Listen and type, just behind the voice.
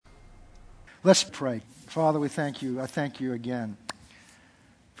Let's pray. Father, we thank you. I thank you again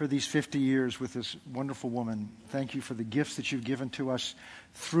for these 50 years with this wonderful woman. Thank you for the gifts that you've given to us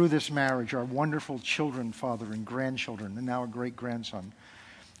through this marriage, our wonderful children, Father, and grandchildren, and now a great-grandson.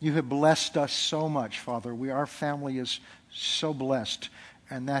 You have blessed us so much, Father. Our family is so blessed,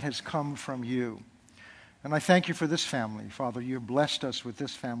 and that has come from you. And I thank you for this family, Father. You have blessed us with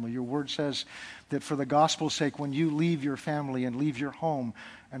this family. Your word says that for the gospel's sake, when you leave your family and leave your home,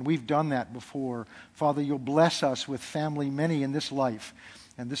 and we've done that before, Father, you'll bless us with family, many in this life.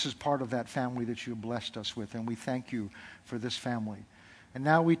 And this is part of that family that you have blessed us with, and we thank you for this family. And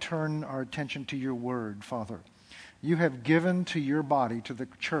now we turn our attention to your word, Father. You have given to your body, to the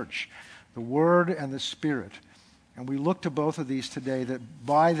church, the word and the spirit. And we look to both of these today, that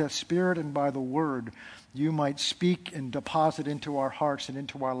by the Spirit and by the Word, you might speak and deposit into our hearts and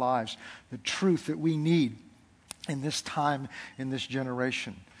into our lives the truth that we need in this time, in this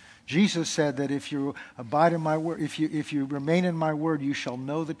generation. Jesus said that if you abide in my word, if you remain in my word, you shall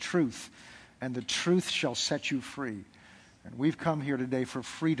know the truth, and the truth shall set you free. And we've come here today for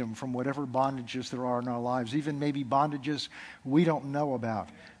freedom from whatever bondages there are in our lives, even maybe bondages we don't know about,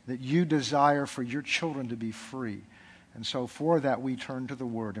 that you desire for your children to be free. And so for that we turn to the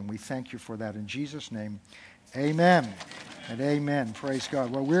Word, and we thank you for that. In Jesus' name, amen and amen. Praise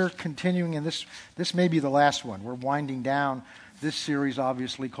God. Well, we're continuing, and this may be the last one. We're winding down this series,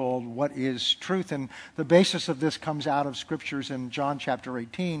 obviously called What is Truth? And the basis of this comes out of Scriptures in John chapter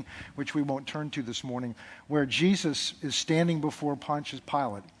 18, which we won't turn to this morning, where Jesus is standing before Pontius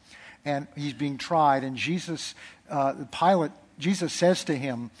Pilate, and he's being tried, and Jesus says to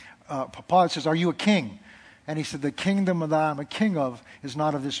him, Pilate says, "Are you a king?" And he said, "The kingdom that I'm a king of is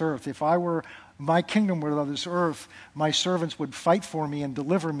not of this earth. If my kingdom were of this earth, my servants would fight for me and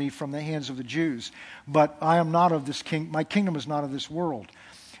deliver me from the hands of the Jews. But I am not of this king. My kingdom is not of this world."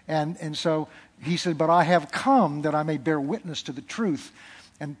 And so he said, "But I have come that I may bear witness to the truth."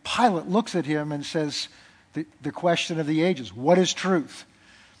 And Pilate looks at him and says, the question of the ages, what is truth?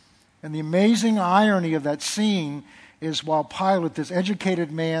 And the amazing irony of that scene is while Pilate, this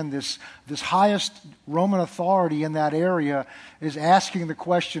educated man, this highest Roman authority in that area, is asking the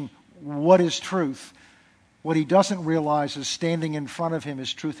question, what is truth? What he doesn't realize is standing in front of him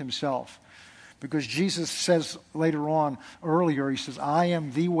is truth himself. Because Jesus says earlier, he says, "I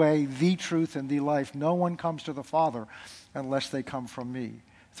am the way, the truth, and the life. No one comes to the Father unless they come from me,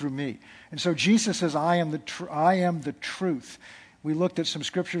 through me." And so Jesus says, I am the truth. We looked at some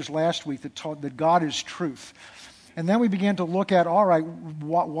scriptures last week that taught that God is truth. And then we began to look at, all right,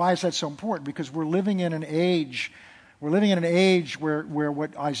 why is that so important? Because we're living in an age where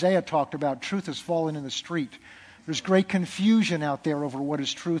what Isaiah talked about, truth has fallen in the street. There's great confusion out there over what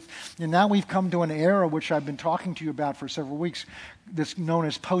is truth. And now we've come to an era, which I've been talking to you about for several weeks, that's known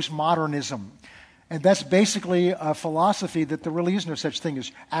as postmodernism. And that's basically a philosophy that there really is no such thing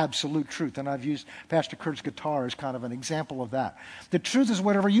as absolute truth. And I've used Pastor Kurt's guitar as kind of an example of that. The truth is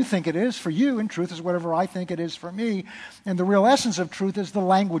whatever you think it is for you, and truth is whatever I think it is for me. And the real essence of truth is the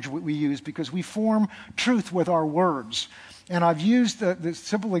language we use, because we form truth with our words. And I've used the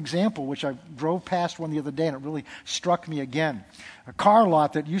simple example, which I drove past one the other day, and it really struck me again. A car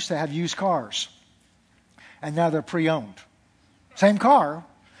lot that used to have used cars, and now they're pre-owned. Same car,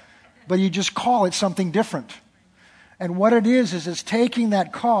 but you just call it something different. And what it is it's taking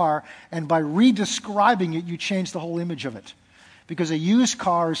that car, and by redescribing it, you change the whole image of it. Because a used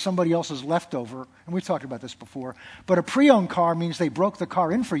car is somebody else's leftover, and we've talked about this before, but a pre-owned car means they broke the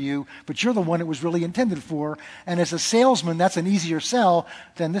car in for you, but you're the one it was really intended for, and as a salesman, that's an easier sell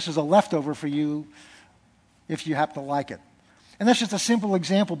than this is a leftover for you if you happen to like it. And that's just a simple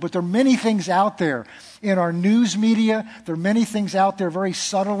example, but there are many things out there in our news media. There are many things out there very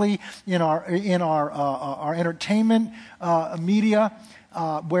subtly in our entertainment media,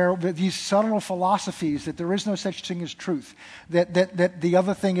 where these subtle philosophies that there is no such thing as truth. That the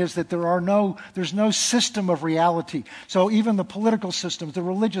other thing is that there's no system of reality. So even the political systems, the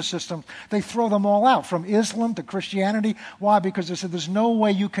religious system, they throw them all out, from Islam to Christianity. Why? Because they said there's no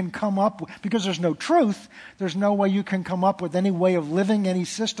way you can come up, because there's no truth, there's no way you can come up with any way of living, any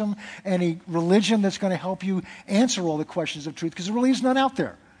system, any religion that's going to help you answer all the questions of truth, because there really is none out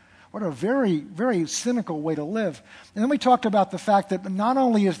there. What a very, very cynical way to live. And then we talked about the fact that not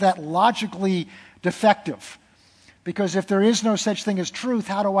only is that logically defective, because if there is no such thing as truth,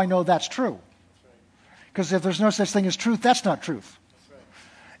 how do I know that's true? Because if there's no such thing as truth, that's not truth.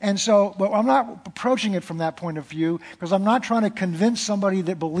 And so, but I'm not approaching it from that point of view, because I'm not trying to convince somebody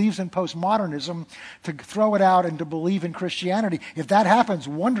that believes in postmodernism to throw it out and to believe in Christianity. If that happens,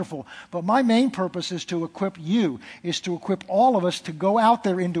 wonderful. But my main purpose is to equip you, is to equip all of us to go out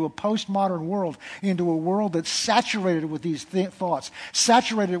there into a postmodern world, into a world that's saturated with these thoughts,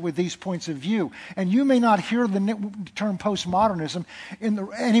 saturated with these points of view. And you may not hear the term postmodernism in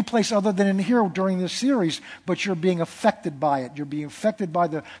any place other than in here during this series, but you're being affected by it. You're being affected by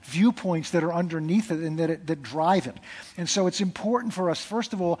the viewpoints that are underneath it and that drive it. And so it's important for us,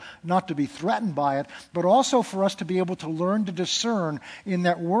 first of all, not to be threatened by it, but also for us to be able to learn to discern in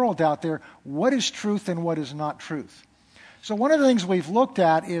that world out there what is truth and what is not truth. So one of the things we've looked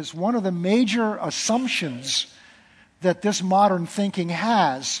at is one of the major assumptions that this modern thinking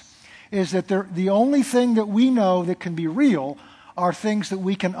has is that the only thing that we know that can be real are things that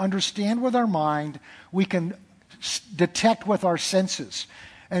we can understand with our mind, we can detect with our senses.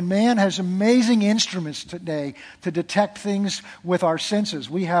 And man has amazing instruments today to detect things with our senses.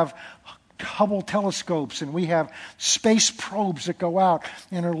 We have Hubble telescopes, and we have space probes that go out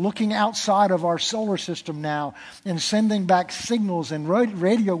and are looking outside of our solar system now and sending back signals and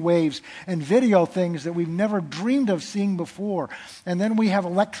radio waves and video things that we've never dreamed of seeing before. And then we have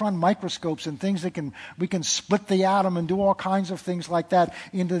electron microscopes and things that we can split the atom and do all kinds of things like that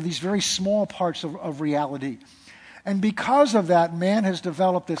into these very small parts of reality. And because of that, man has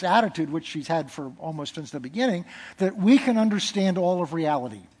developed this attitude, which he's had for almost since the beginning, that we can understand all of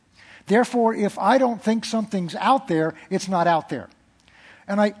reality. Therefore, if I don't think something's out there, it's not out there.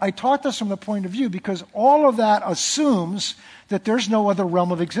 And I taught this from the point of view because all of that assumes that there's no other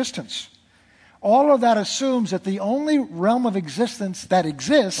realm of existence. All of that assumes that the only realm of existence that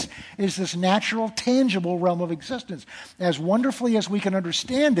exists is this natural, tangible realm of existence. As wonderfully as we can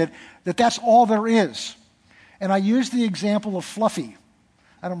understand it, that's all there is. And I used the example of Fluffy.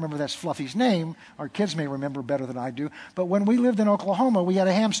 I don't remember that's Fluffy's name. Our kids may remember better than I do. But when we lived in Oklahoma, we had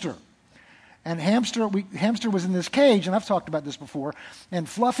a hamster. And hamster was in this cage, and I've talked about this before, and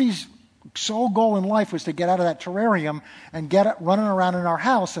Fluffy's sole goal in life was to get out of that terrarium and get it running around in our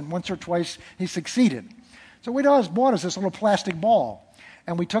house, and once or twice he succeeded. So what he bought us this little plastic ball,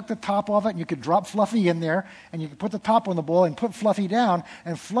 and we took the top of it, and you could drop Fluffy in there, and you could put the top on the ball and put Fluffy down,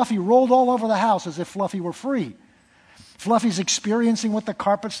 and Fluffy rolled all over the house as if Fluffy were free. Fluffy's experiencing what the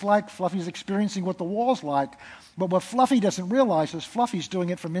carpet's like. Fluffy's experiencing what the wall's like. But what Fluffy doesn't realize is Fluffy's doing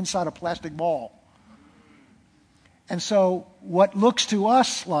it from inside a plastic ball. And so what looks to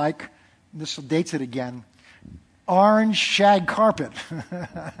us like, this dates it again, orange shag carpet,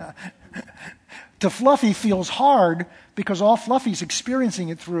 to Fluffy feels hard because all Fluffy's experiencing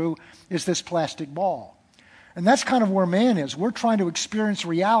it through is this plastic ball. And that's kind of where man is. We're trying to experience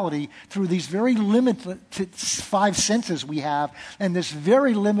reality through these very limited 5 senses we have and this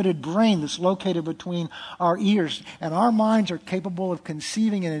very limited brain that's located between our ears. And our minds are capable of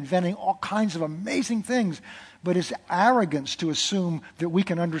conceiving and inventing all kinds of amazing things. But it's arrogance to assume that we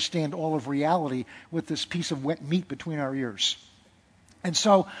can understand all of reality with this piece of wet meat between our ears. And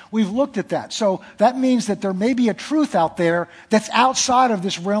so we've looked at that. So that means that there may be a truth out there that's outside of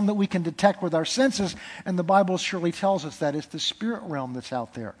this realm that we can detect with our senses, and the Bible surely tells us that it's the spirit realm that's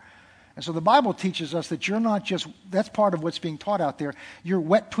out there. And so the Bible teaches us that you're not just, that's part of what's being taught out there, you're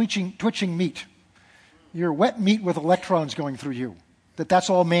wet twitching meat. You're wet meat with electrons going through you.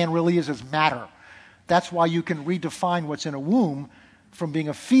 That's all man really is matter. That's why you can redefine what's in a womb from being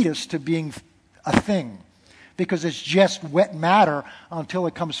a fetus to being a thing. Because it's just wet matter until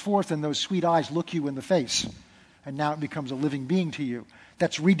it comes forth and those sweet eyes look you in the face. And now it becomes a living being to you.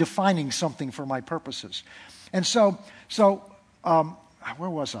 That's redefining something for my purposes. And so where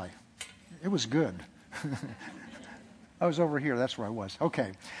was I? It was good. I was over here. That's where I was.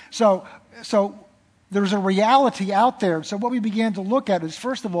 Okay. So there's a reality out there. So what we began to look at is,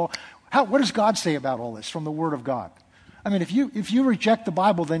 first of all, what does God say about all this from the Word of God? I mean, if you reject the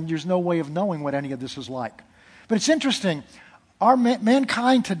Bible, then there's no way of knowing what any of this is like. But it's interesting, our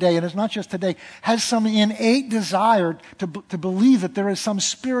mankind today, and it's not just today, has some innate desire to believe that there is some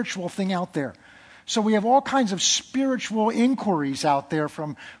spiritual thing out there. So we have all kinds of spiritual inquiries out there,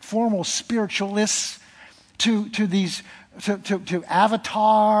 from formal spiritualists to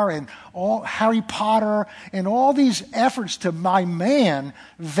Avatar and all Harry Potter and all these efforts to, by man,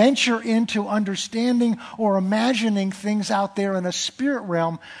 venture into understanding or imagining things out there in a spirit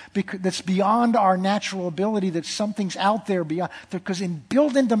realm that's beyond our natural ability, that something's out there beyond. Because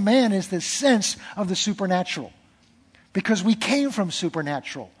built into man is this sense of the supernatural. Because we came from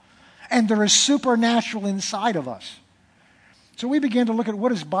supernatural. And there is supernatural inside of us. So we began to look at what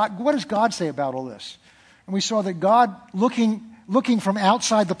does God say about all this? And we saw that God, looking looking from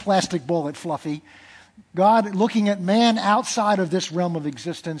outside the plastic bullet, Fluffy, God looking at man outside of this realm of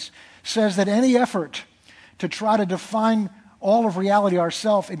existence says that any effort to try to define all of reality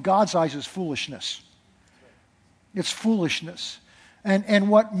ourselves in God's eyes is foolishness. It's foolishness. And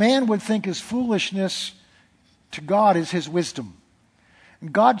what man would think is foolishness to God is his wisdom.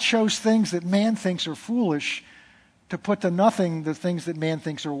 And God chose things that man thinks are foolish to put to nothing the things that man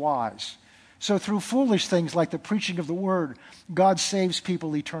thinks are wise. So through foolish things like the preaching of the word, God saves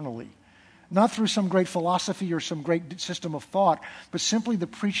people eternally. Not through some great philosophy or some great system of thought, but simply the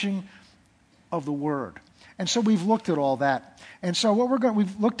preaching of the word. And so we've looked at all that. And so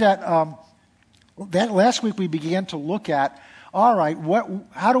we've looked at, that last week we began to look at, all right,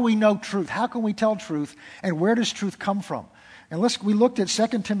 how do we know truth? How can we tell truth? And where does truth come from? And we looked at 2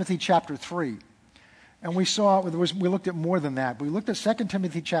 Timothy chapter 3. And we looked at more than that. We looked at 2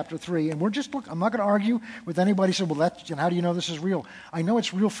 Timothy chapter 3, and I'm not going to argue with anybody who said, well, how do you know this is real? I know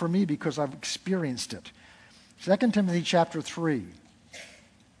it's real for me because I've experienced it. 2 Timothy chapter 3.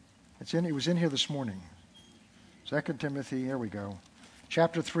 It was in here this morning. 2 Timothy, here we go.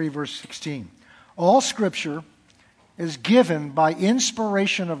 Chapter 3, verse 16. All Scripture is given by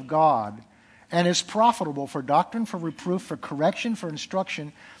inspiration of God and is profitable for doctrine, for reproof, for correction, for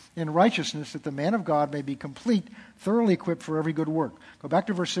instruction in righteousness, that the man of God may be complete, thoroughly equipped for every good work. Go back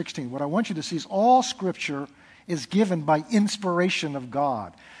to verse 16. What I want you to see is all Scripture is given by inspiration of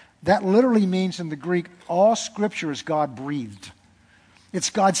God. That literally means in the Greek, all Scripture is God-breathed. It's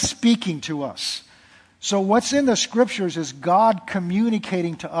God speaking to us. So what's in the Scriptures is God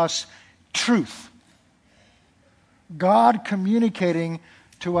communicating to us truth. God communicating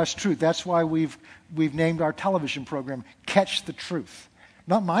to us truth. That's why we've named our television program Catch the Truth.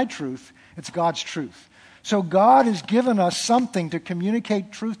 Not my truth, it's God's truth. So God has given us something to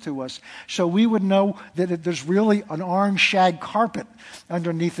communicate truth to us so we would know that there's really an orange shag carpet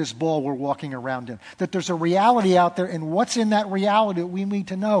underneath this ball we're walking around in. That there's a reality out there, and what's in that reality that we need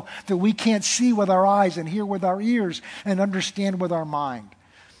to know that we can't see with our eyes and hear with our ears and understand with our mind.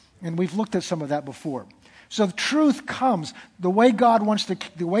 And we've looked at some of that before. So the truth comes. The way God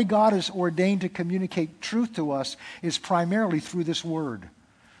is ordained to communicate truth to us is primarily through this word.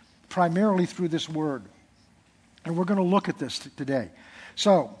 Primarily through this word. And we're going to look at this today.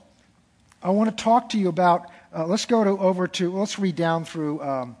 So I want to talk to you about, let's read down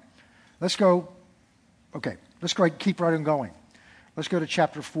through, keep right on going. Let's go to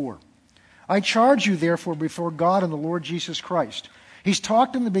chapter 4. I charge you therefore before God and the Lord Jesus Christ. He's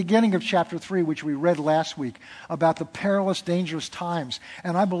talked in the beginning of chapter 3, which we read last week, about the perilous, dangerous times.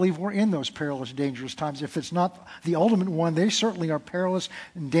 And I believe we're in those perilous, dangerous times. If it's not the ultimate one, they certainly are perilous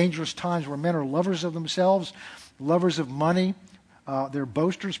and dangerous times where men are lovers of themselves, lovers of money. They're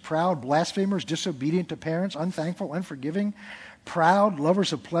boasters, proud, blasphemers, disobedient to parents, unthankful, unforgiving, proud,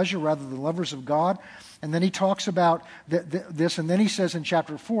 lovers of pleasure rather than lovers of God. And then he talks about this, and then he says in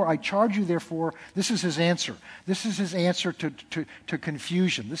chapter 4, I charge you therefore, this is his answer. This is his answer to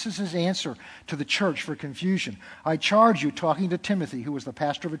confusion. This is his answer to the church for confusion. I charge you, talking to Timothy, who was the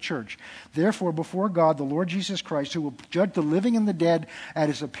pastor of a church, therefore before God, the Lord Jesus Christ, who will judge the living and the dead at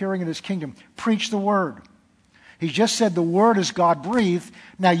his appearing in his kingdom, preach the word. He just said the word is God-breathed.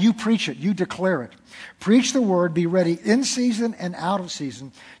 Now you preach it. You declare it. Preach the word. Be ready in season and out of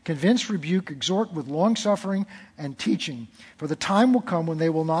season. Convince, rebuke, exhort with long-suffering and teaching. For the time will come when they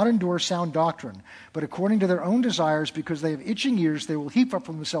will not endure sound doctrine, but according to their own desires, because they have itching ears, they will heap up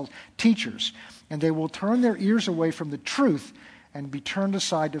for themselves teachers, and they will turn their ears away from the truth and be turned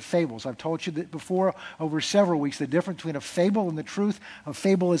aside to fables. I've told you that before over several weeks, the difference between a fable and the truth. A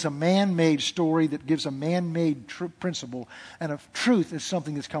fable is a man-made story that gives a man-made principle, and a truth is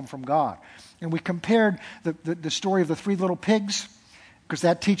something that's come from God. And we compared the story of the three little pigs, because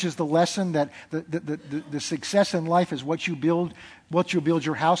that teaches the lesson that the success in life is what you build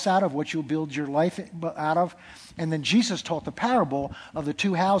your house out of, what you build your life out of. And then Jesus taught the parable of the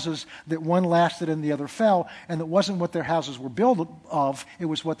two houses that one lasted and the other fell, and it wasn't what their houses were built of, it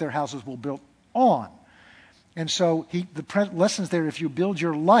was what their houses were built on. And so the lessons there, if you build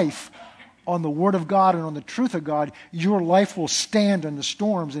your life on the Word of God and on the truth of God, your life will stand in the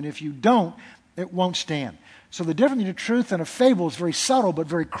storms, and if you don't, it won't stand. So the difference between a truth and a fable is very subtle but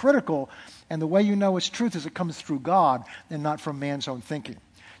very critical, and the way you know it's truth is it comes through God and not from man's own thinking.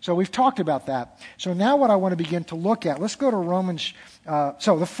 So we've talked about that. So now what I want to begin to look at, let's go to Romans.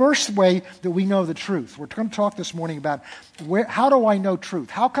 So the first way that we know the truth, we're going to talk this morning about how do I know truth?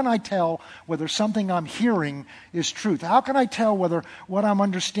 How can I tell whether something I'm hearing is truth? How can I tell whether what I'm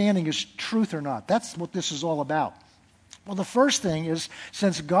understanding is truth or not? That's what this is all about. Well, the first thing is,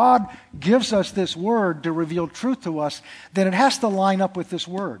 since God gives us this word to reveal truth to us, then it has to line up with this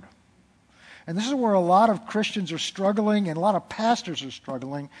word. And this is where a lot of Christians are struggling and a lot of pastors are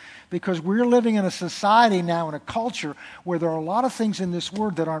struggling, because we're living in a society now, in a culture, where there are a lot of things in this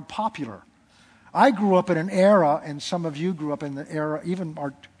word that aren't popular. I grew up in an era, and some of you grew up in the era, even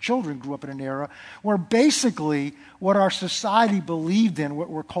our children grew up in an era, where basically what our society believed in, what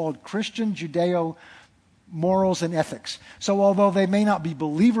were called Christian Judeo morals and ethics. So although they may not be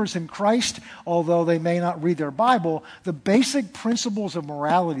believers in Christ, although they may not read their Bible, the basic principles of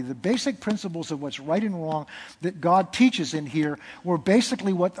morality, the basic principles of what's right and wrong that God teaches in here were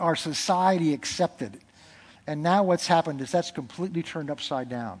basically what our society accepted. And now what's happened is that's completely turned upside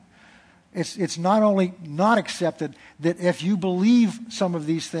down. It's not only not accepted that if you believe some of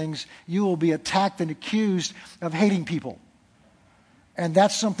these things, you will be attacked and accused of hating people. And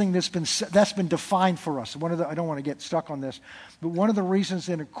that's something that's been defined for us. I don't want to get stuck on this, but one of the reasons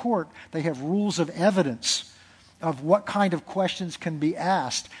in a court they have rules of evidence of what kind of questions can be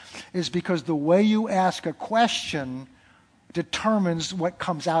asked is because the way you ask a question determines what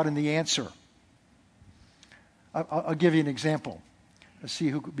comes out in the answer. I'll give you an example. Let's see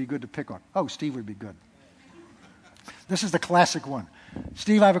who could be good to pick on. Oh, Steve would be good. This is the classic one.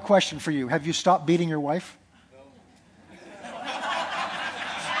 Steve, I have a question for you. Have you stopped beating your wife?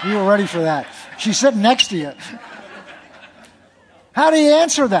 You were ready for that. She's sitting next to you. How do you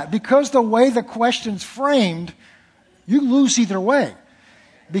answer that? Because the way the question's framed, you lose either way.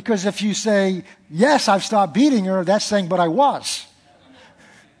 Because if you say, yes, I've stopped beating her, that's saying, but I was.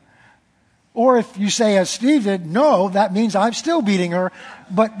 Or if you say, as Steve did, no, that means I'm still beating her.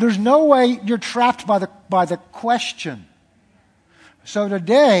 But there's no way, you're trapped by the question. So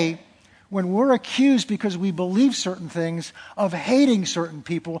today, when we're accused because we believe certain things of hating certain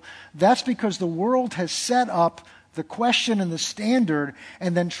people, that's because the world has set up the question and the standard,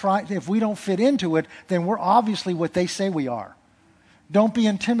 and then if we don't fit into it, then we're obviously what they say we are. Don't be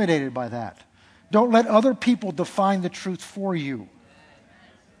intimidated by that. Don't let other people define the truth for you.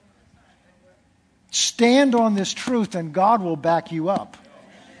 Stand on this truth and God will back you up.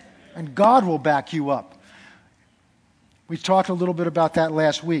 And God will back you up. We talked a little bit about that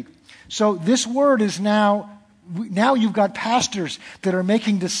last week. So this word is now you've got pastors that are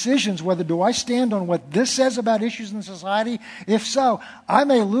making decisions whether do I stand on what this says about issues in society? If so, I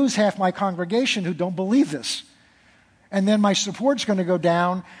may lose half my congregation who don't believe this. And then my support's going to go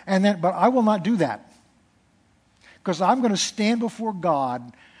down, but I will not do that. Because I'm going to stand before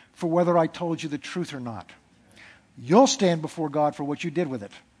God for whether I told you the truth or not. You'll stand before God for what you did with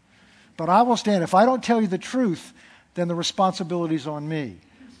it. But I will stand. If I don't tell you the truth, then the responsibility's on me.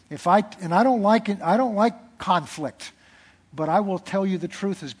 I don't like conflict, but I will tell you the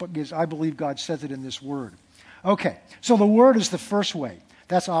truth because I believe God says it in this word. Okay, so the word is the first way.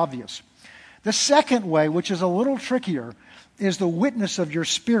 That's obvious. The second way, which is a little trickier, is the witness of your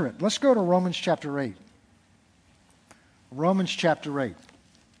spirit. Let's go to Romans chapter 8. Romans chapter 8.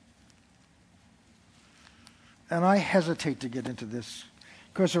 And I hesitate to get into this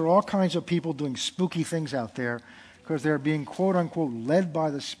because there are all kinds of people doing spooky things out there because they're being, quote unquote, led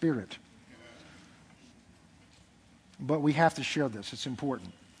by the Spirit. But we have to share this. It's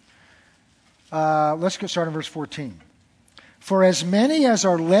important. Let's get started in verse 14. For as many as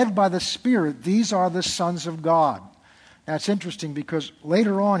are led by the Spirit, these are the sons of God. Now it's interesting because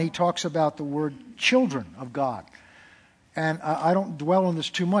later on he talks about the word children of God. And I don't dwell on this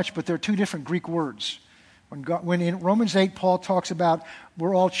too much, but there are two different Greek words. When in Romans 8 Paul talks about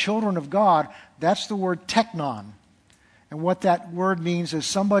we're all children of God, that's the word teknon. And what that word means is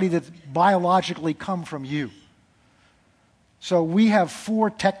somebody that's biologically come from you. So we have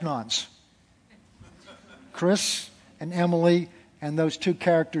 4 teknons. Chris and Emily and those 2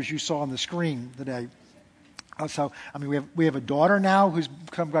 characters you saw on the screen today. We have a daughter now who's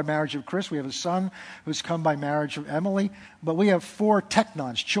come by marriage of Chris. We have a son who's come by marriage of Emily. But we have 4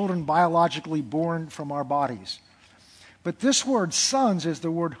 teknons, children biologically born from our bodies. But this word sons is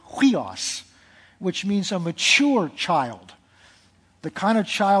the word huios, which means a mature child. The kind of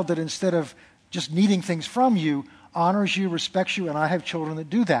child that instead of just needing things from you, honors you, respects you, and I have children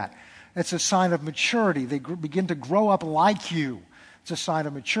that do that. It's a sign of maturity. They begin to grow up like you. It's a sign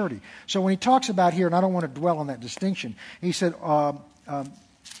of maturity. So when he talks about here, and I don't want to dwell on that distinction, he said,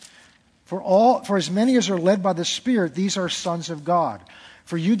 for as many as are led by the Spirit, these are sons of God.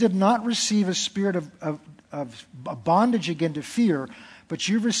 For you did not receive a spirit of bondage again to fear, but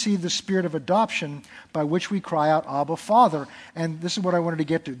you received the spirit of adoption by which we cry out, Abba, Father. And this is what I wanted to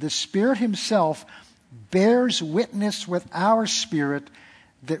get to. The Spirit himself bears witness with our spirit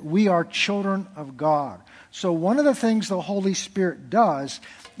that we are children of God. So one of the things the Holy Spirit does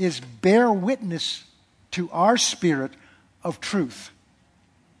is bear witness to our spirit of truth.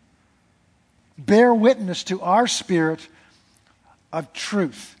 Bear witness to our spirit of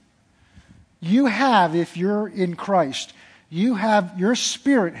truth. You have, if you're in Christ, your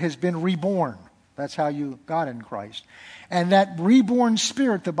spirit has been reborn. That's how you got in Christ. And that reborn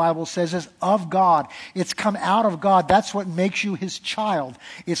spirit, the Bible says, is of God. It's come out of God. That's what makes you His child.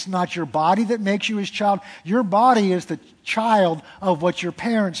 It's not your body that makes you His child. Your body is the child of what your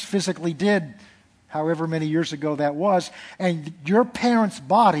parents physically did, however many years ago that was. And your parents'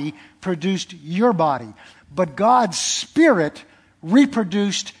 body produced your body. But God's Spirit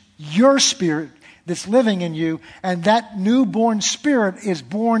reproduced your spirit that's living in you. And that newborn spirit is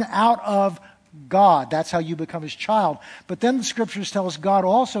born out of God. That's how you become His child. But then the Scriptures tell us God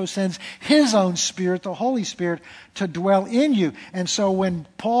also sends His own Spirit, the Holy Spirit, to dwell in you. And so when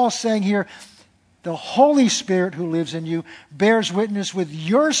Paul's saying here, the Holy Spirit who lives in you bears witness with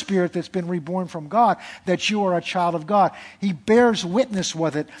your spirit that's been reborn from God that you are a child of God. He bears witness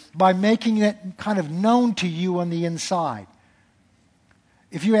with it by making it kind of known to you on the inside.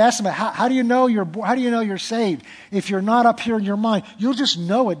 If you ask them, how do you know you're saved? If you're not up here in your mind, you'll just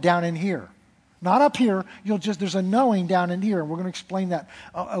know it down in here. Not up here, there's a knowing down in here, and we're going to explain that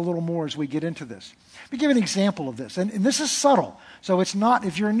a little more as we get into this. Let me give an example of this, and this is subtle. So it's not,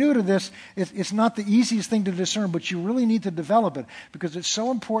 if you're new to this, it's not the easiest thing to discern, but you really need to develop it because it's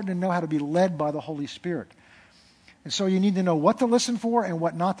so important to know how to be led by the Holy Spirit. And so you need to know what to listen for and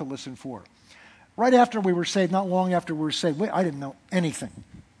what not to listen for. Right after we were saved, not long after we were saved, I didn't know anything.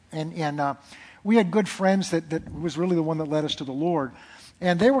 And we had good friends that was really the one that led us to the Lord.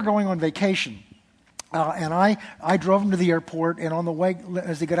 And they were going on vacation. And I drove them to the airport, and on the way,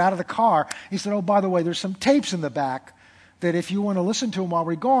 as they got out of the car, he said, oh, by the way, there's some tapes in the back that if you want to listen to them while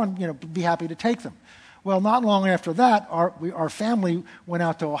we're gone, be happy to take them. Well, not long after that, our family went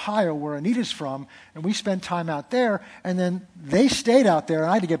out to Ohio, where Anita's from, and we spent time out there, and then they stayed out there,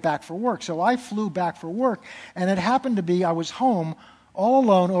 and I had to get back for work. So I flew back for work, and it happened to be I was home all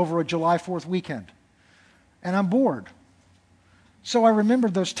alone over a July 4th weekend, and I'm bored. So I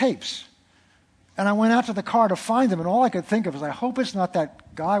remembered those tapes. And I went out to the car to find them, and all I could think of was, I hope it's not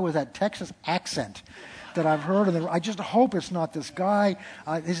that guy with that Texas accent that I've heard. I just hope it's not this guy.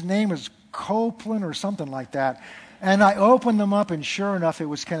 His name is Copeland or something like that. And I opened them up, and sure enough, it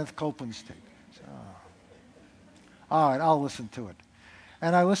was Kenneth Copeland's tape. So, all right, I'll listen to it.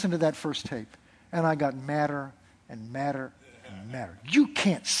 And I listened to that first tape, and I got madder and madder and madder. You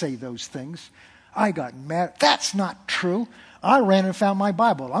can't say those things. I got mad. That's not true. I ran and found my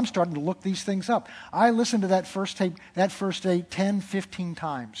Bible. I'm starting to look these things up. I listened to that first tape 10, 15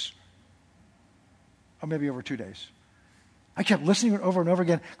 times. Or maybe over 2 days. I kept listening to it over and over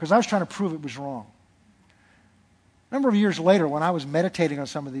again because I was trying to prove it was wrong. A number of years later, when I was meditating on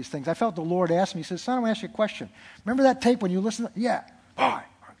some of these things, I felt the Lord ask me, He said, son, I'm going to ask you a question. Remember that tape when you listened to it? Yeah. Why?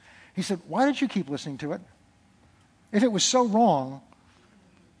 He said, why did you keep listening to it? If it was so wrong,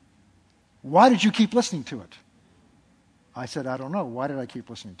 why did you keep listening to it? I said, I don't know. Why did I keep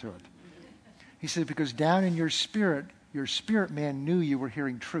listening to it? He said, because down in your spirit man knew you were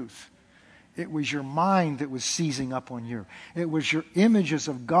hearing truth. It was your mind that was seizing up on you. It was your images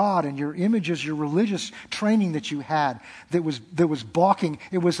of God and your images, your religious training that you had that was balking.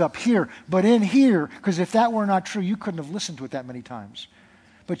 It was up here. But in here, because if that were not true, you couldn't have listened to it that many times.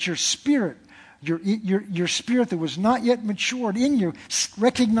 But your spirit, your spirit that was not yet matured in you,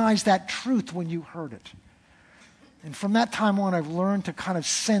 recognized that truth when you heard it. And from that time on, I've learned to kind of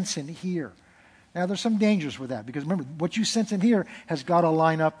sense and hear. Now, there's some dangers with that, because remember, what you sense and hear has got to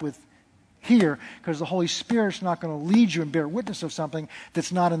line up with here, because the Holy Spirit's not going to lead you and bear witness of something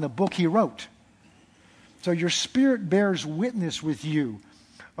that's not in the book He wrote. So your spirit bears witness with you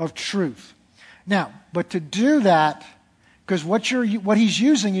of truth. Now, but to do that, because what He's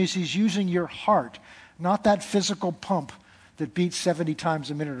using is He's using your heart, not that physical pump that beats 70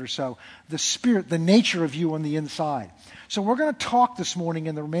 times a minute or so. The spirit, the nature of you on the inside. So we're going to talk this morning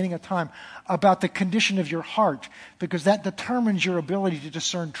in the remaining of time about the condition of your heart, because that determines your ability to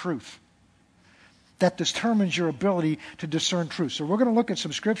discern truth. That determines your ability to discern truth. So we're going to look at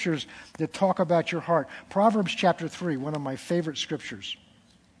some scriptures that talk about your heart. Proverbs chapter 3, one of my favorite scriptures.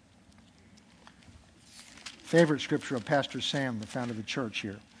 Favorite scripture of Pastor Sam, the founder of the church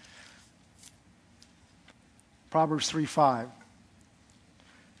here. Proverbs 3:5.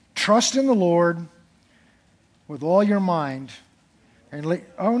 Trust in the Lord with all your mind, and with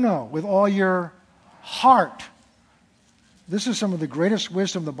all your heart. This is some of the greatest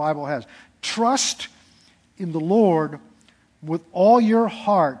wisdom the Bible has. Trust in the Lord with all your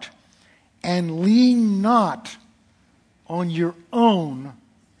heart and lean not on your own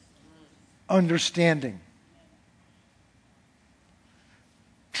understanding.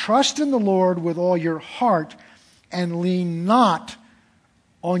 Trust in the Lord with all your heart and lean not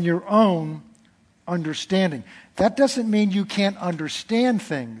on your own understanding. That doesn't mean you can't understand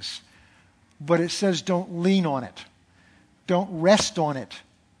things, but it says don't lean on it. Don't rest on it.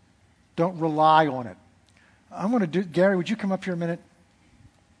 Don't rely on it. I'm going to do, Gary, would you come up here a minute?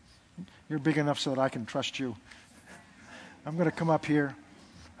 You're big enough so that I can trust you. I'm going to come up here.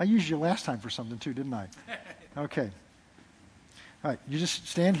 I used you last time for something too, didn't I? Okay. All right, you just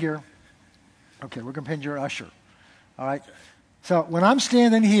stand here. Okay, we're going to pretend you're an usher. All right? So when I'm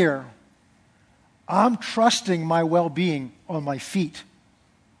standing here, I'm trusting my well-being on my feet.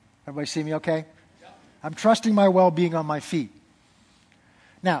 Everybody see me okay? I'm trusting my well-being on my feet.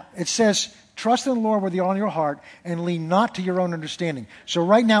 Now, it says, trust in the Lord with all your heart and lean not to your own understanding. So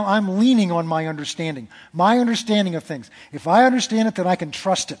right now, I'm leaning on my understanding of things. If I understand it, then I can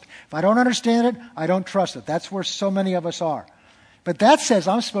trust it. If I don't understand it, I don't trust it. That's where so many of us are. But that says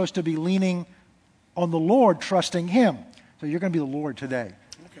I'm supposed to be leaning on the Lord, trusting Him. So you're going to be the Lord today.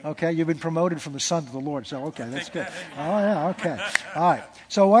 Okay, you've been promoted from the son to the Lord. So, okay, that's good. Oh, yeah, okay. All right.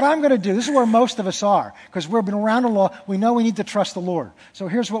 So what I'm going to do, this is where most of us are, because we've been around the law. We know we need to trust the Lord. So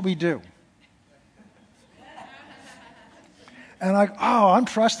here's what we do. And I'm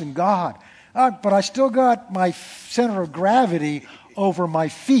trusting God. But I still got my center of gravity over my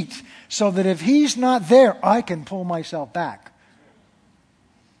feet, so that if He's not there, I can pull myself back.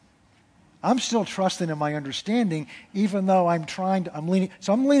 I'm still trusting in my understanding, even though I'm leaning.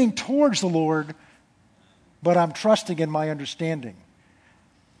 So I'm leaning towards the Lord, but I'm trusting in my understanding.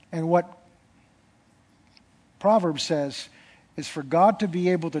 And what Proverbs says is for God to be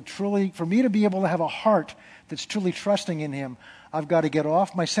able to for me to be able to have a heart that's truly trusting in Him, I've got to get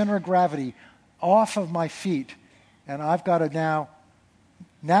off my center of gravity, off of my feet, and I've got to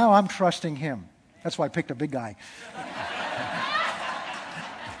now I'm trusting Him. That's why I picked a big guy.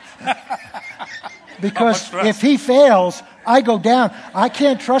 Because if he fails, I go down. I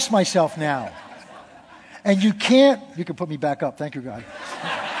can't trust myself now. And you can put me back up. Thank you, God.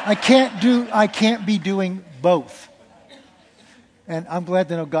 I can't be doing both. And I'm glad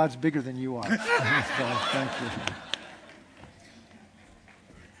to know God's bigger than you are. Thank you.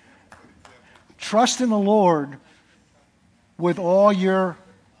 Trust in the Lord with all your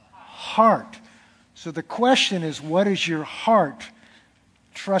heart. So the question is, what is your heart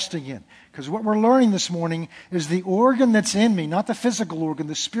trusting in? Because what we're learning this morning is the organ that's in me, not the physical organ,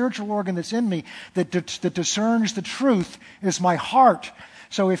 the spiritual organ that's in me that discerns the truth is my heart.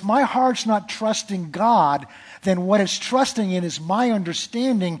 So if my heart's not trusting God, then what it's trusting in is my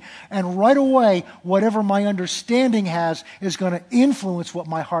understanding, and right away, whatever my understanding has is going to influence what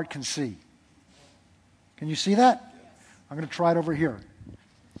my heart can see. Can you see that? I'm going to try it over here.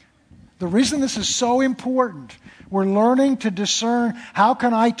 The reason this is so important, we're learning to discern how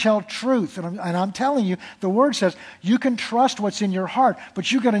can I tell truth. And I'm telling you, the Word says you can trust what's in your heart,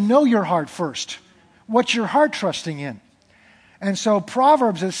 but you've got to know your heart first. What's your heart trusting in? And so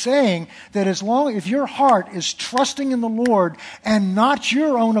Proverbs is saying that if your heart is trusting in the Lord and not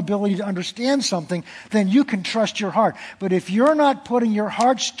your own ability to understand something, then you can trust your heart. But if you're not putting your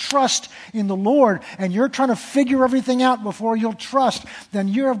heart's trust in the Lord and you're trying to figure everything out before you'll trust, then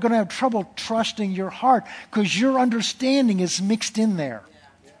you're going to have trouble trusting your heart because your understanding is mixed in there.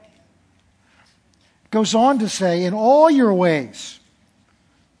 Goes on to say, in all your ways,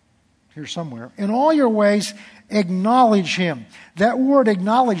 here somewhere, in all your ways, acknowledge Him. That word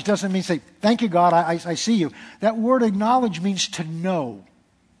acknowledge doesn't mean say, thank you, God, I see you. That word acknowledge means to know.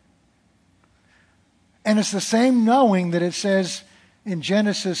 And it's the same knowing that it says in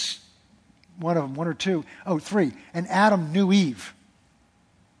Genesis, three, and Adam knew Eve.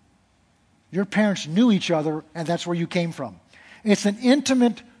 Your parents knew each other, and that's where you came from. It's an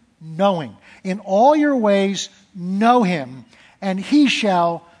intimate knowing. In all your ways, know Him, and He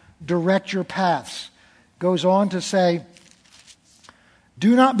shall direct your paths. Goes on to say,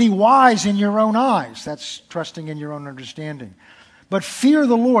 do not be wise in your own eyes. That's trusting in your own understanding. But fear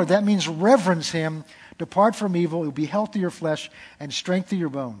the Lord. That means reverence Him. Depart from evil. It will be health to your flesh and strength to your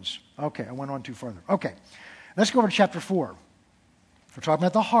bones. Okay, I went on too further. Okay, let's go over to chapter 4. We're talking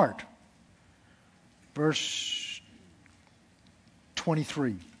about the heart. Verse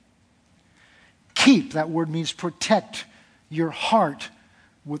 23. Keep, that word means protect your heart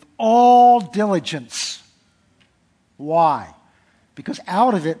with all diligence. Why? Because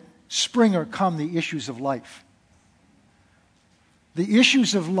out of it spring or come the issues of life. The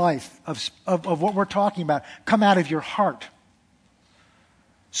issues of life, of what we're talking about, come out of your heart.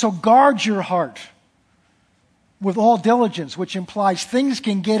 So guard your heart with all diligence, which implies things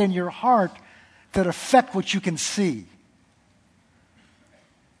can get in your heart that affect what you can see.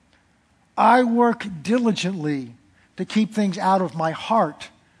 I work diligently to keep things out of my heart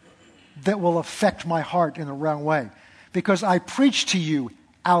that will affect my heart in the wrong way, because I preach to you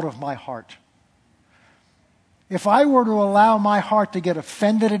out of my heart. If I were to allow my heart to get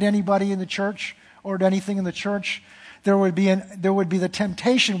offended at anybody in the church or at anything in the church, there would be the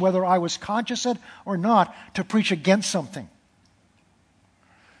temptation, whether I was conscious of it or not, to preach against something.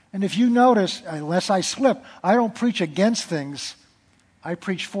 And if you notice, unless I slip, I don't preach against things, I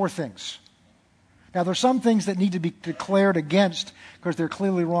preach for things. Now, there's some things that need to be declared against because they're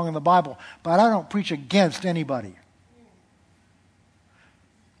clearly wrong in the Bible, but I don't preach against anybody.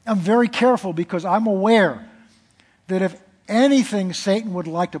 I'm very careful because I'm aware that if anything, Satan would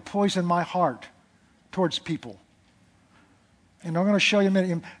like to poison my heart towards people. And I'm going to show you in a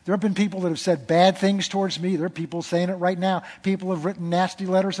minute. There have been people that have said bad things towards me. There are people saying it right now. People have written nasty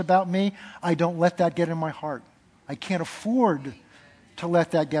letters about me. I don't let that get in my heart. I can't afford to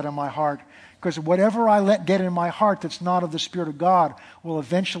let that get in my heart, because whatever I let get in my heart that's not of the Spirit of God will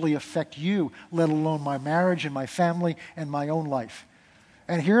eventually affect you, let alone my marriage and my family and my own life.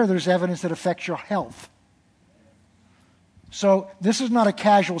 And here there's evidence that affects your health. So this is not a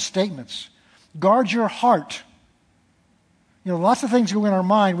casual statement. Guard your heart. You know, lots of things go in our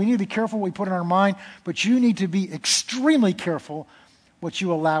mind. We need to be careful what we put in our mind, but you need to be extremely careful what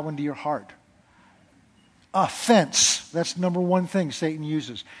you allow into your heart. Offense, that's number one thing Satan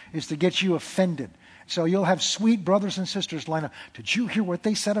uses, is to get you offended. So you'll have sweet brothers and sisters line up. Did you hear what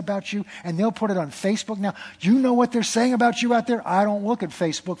they said about you? And they'll put it on Facebook. Now, you know what they're saying about you out there? I don't look at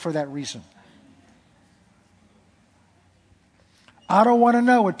Facebook for that reason. I don't want to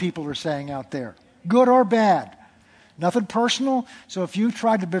know what people are saying out there, good or bad. Nothing personal. So if you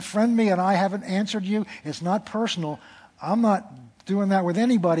tried to befriend me and I haven't answered you, it's not personal. I'm not doing that with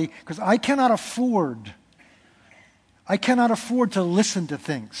anybody because I cannot afford to listen to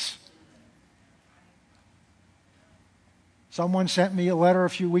things. Someone sent me a letter a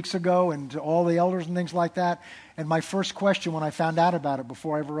few weeks ago and to all the elders and things like that. And my first question when I found out about it,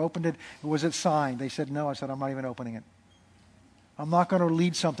 before I ever opened it, was it signed? They said no. I said, I'm not even opening it. I'm not going to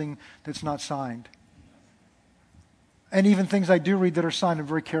read something that's not signed. And even things I do read that are signed, I'm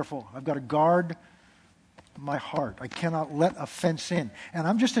very careful. I've got to guard my heart. I cannot let offense in. And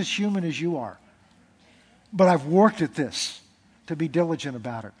I'm just as human as you are. But I've worked at this to be diligent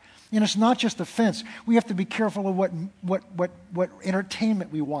about it. And it's not just offense. We have to be careful of what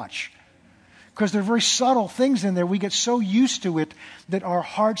entertainment we watch. Because there are very subtle things in there. We get so used to it that our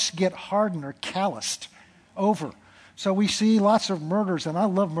hearts get hardened or calloused over. So we see lots of murders, and I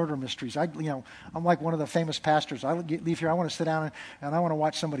love murder mysteries. I'm like one of the famous pastors. I leave here, I want to sit down and I want to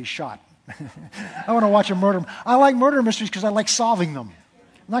watch somebody shot. I want to watch a murder. I like murder mysteries because I like solving them.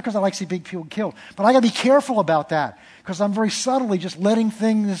 Not because I like to see big people killed. But I got to be careful about that because I'm very subtly just letting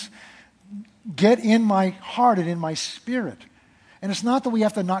things get in my heart and in my spirit. And it's not that we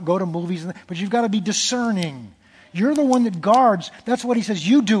have to not go to movies, but you've got to be discerning. You're the one that guards. That's what he says.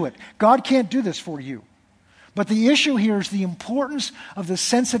 You do it. God can't do this for you. But the issue here is the importance of the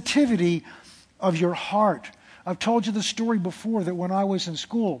sensitivity of your heart. I've told you the story before that when I was in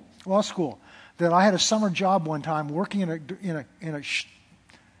school, law school, that I had a summer job one time working in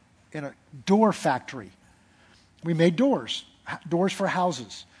a door factory. We made doors for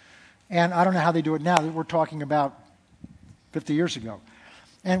houses. And I don't know how they do it now. We're talking about 50 years ago.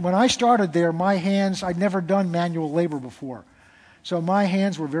 And when I started there, my hands, I'd never done manual labor before. So my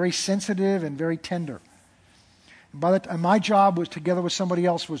hands were very sensitive and very tender. And my job was, together with somebody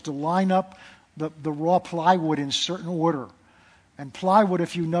else, was to line up the raw plywood in certain order. And plywood,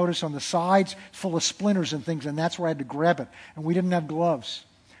 if you notice on the sides, full of splinters and things, and that's where I had to grab it. And we didn't have gloves.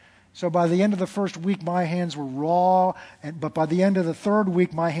 So by the end of the first week, my hands were raw, but by the end of the third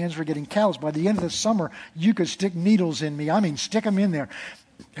week, my hands were getting calloused. By the end of the summer, you could stick needles in me. I mean, stick them in there,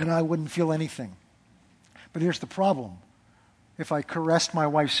 and I wouldn't feel anything. But here's the problem. If I caressed my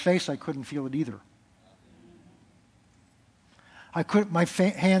wife's face, I couldn't feel it either. My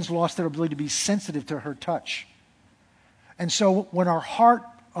hands lost their ability to be sensitive to her touch. And so when our heart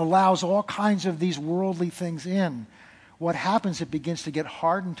allows all kinds of these worldly things in, what happens, it begins to get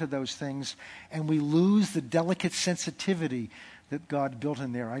hardened to those things, and we lose the delicate sensitivity that God built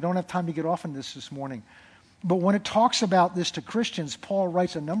in there. I don't have time to get off on this morning. But when it talks about this to Christians, Paul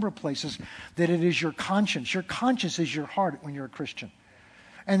writes a number of places that it is your conscience. Your conscience is your heart when you're a Christian.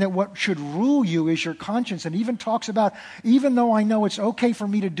 and that what should rule you is your conscience. And even talks about, even though I know it's okay for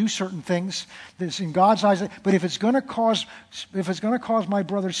me to do certain things, this in God's eyes, but if it's going to cause my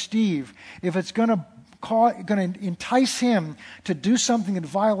brother Steve, if it's going to entice him to do something that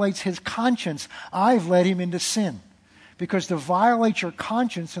violates his conscience, I've led him into sin. Because to violate your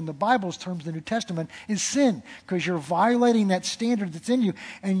conscience, in the Bible's terms, the New Testament, is sin. Because you're violating that standard that's in you.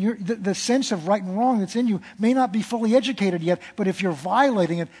 And the sense of right and wrong that's in you may not be fully educated yet, but if you're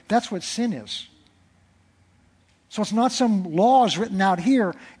violating it, that's what sin is. So it's not some laws written out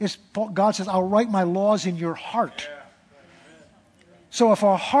here. God says, I'll write my laws in your heart. So if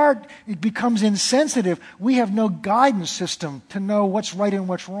our heart becomes insensitive, we have no guidance system to know what's right and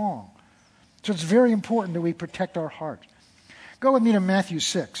what's wrong. So it's very important that we protect our heart. Go with me to Matthew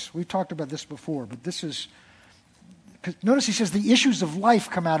 6. We've talked about this before, but this is... Notice he says the issues of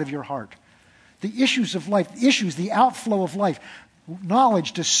life come out of your heart. The issues of life, the outflow of life,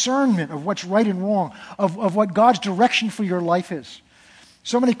 knowledge, discernment of what's right and wrong, of what God's direction for your life is.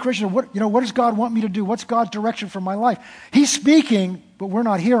 So many Christians, what does God want me to do? What's God's direction for my life? He's speaking, but we're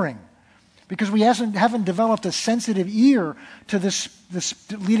not hearing. Because we haven't developed a sensitive ear to this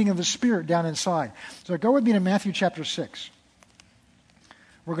leading of the Spirit down inside. So go with me to Matthew chapter 6.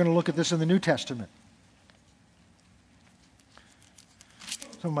 We're going to look at this in the New Testament.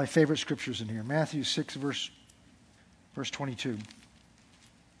 Some of my favorite scriptures in here. Matthew 6, verse 22.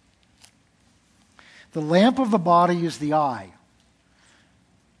 The lamp of the body is the eye.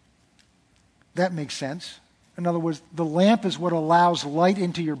 That makes sense. In other words, the lamp is what allows light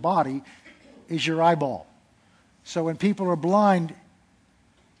into your body, is your eyeball. So when people are blind,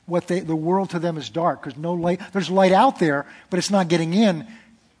 the world to them is dark because no light. There's light out there, but it's not getting in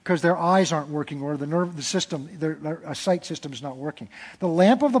because their eyes aren't working or the sight system is not working. The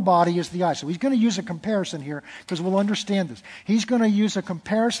lamp of the body is the eye. So he's going to use a comparison here because we'll understand this. He's going to use a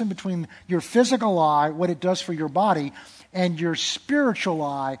comparison between your physical eye, what it does for your body, and your spiritual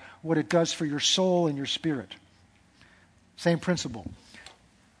eye, what it does for your soul and your spirit. Same principle.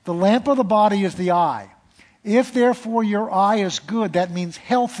 The lamp of the body is the eye. If therefore your eye is good, that means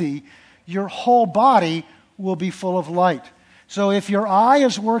healthy, your whole body will be full of light. So if your eye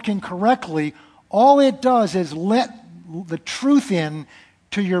is working correctly, all it does is let the truth in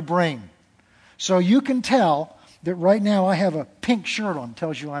to your brain. So you can tell that right now I have a pink shirt on.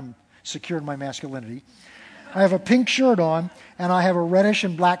 Tells you I'm secure in my masculinity. I have a pink shirt on, and I have a reddish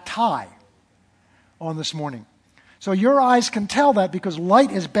and black tie on this morning. So your eyes can tell that because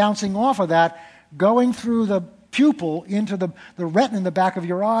light is bouncing off of that, going through the pupil into the retina in the back of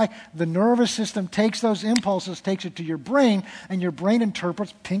your eye. The nervous system takes those impulses, takes it to your brain, and your brain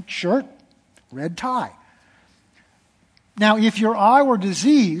interprets pink shirt, red tie. Now, if your eye were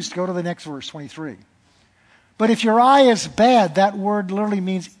diseased, go to the next verse, 23. But if your eye is bad, that word literally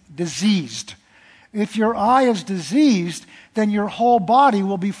means diseased. If your eye is diseased, then your whole body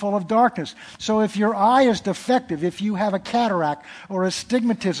will be full of darkness. So if your eye is defective, if you have a cataract or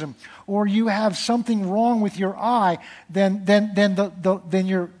astigmatism, or you have something wrong with your eye, then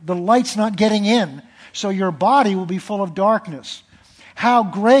the light's not getting in. So your body will be full of darkness. How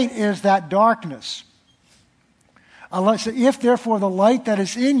great is that darkness? If therefore the light that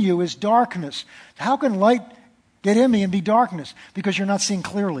is in you is darkness, how can light get in me and be darkness? Because you're not seeing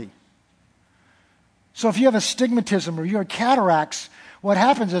clearly. So if you have astigmatism or you have cataracts, what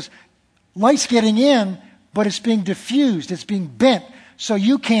happens is light's getting in, but it's being diffused, it's being bent, so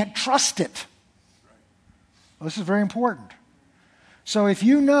you can't trust it. Well, this is very important. So if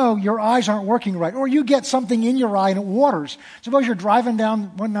you know your eyes aren't working right, or you get something in your eye and it waters. Suppose you're driving down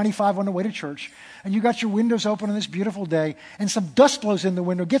 195 on the way to church, and you got your windows open on this beautiful day, and some dust blows in the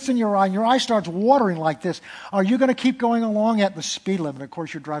window, gets in your eye, and your eye starts watering like this. Are you going to keep going along at the speed limit? Of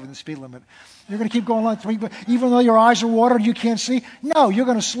course, you're driving the speed limit. You're going to keep going along, even though your eyes are watered, you can't see? No, you're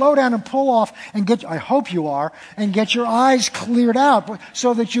going to slow down and pull off and I hope you are, and get your eyes cleared out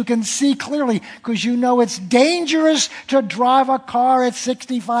so that you can see clearly, because you know it's dangerous to drive a car at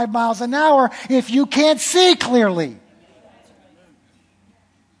 65 miles an hour if you can't see clearly.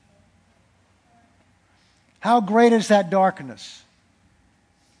 How great is that darkness?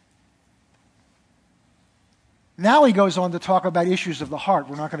 Now he goes on to talk about issues of the heart.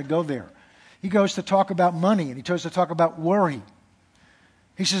 We're not going to go there. He goes to talk about money, and he goes to talk about worry.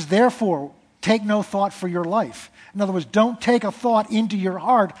 He says, therefore, take no thought for your life. In other words, don't take a thought into your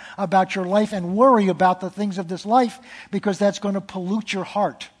heart about your life and worry about the things of this life, because that's going to pollute your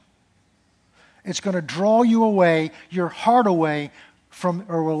heart. It's going to draw you away, your heart away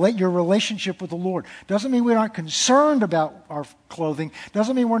your relationship with the Lord. Doesn't mean we're not concerned about our clothing.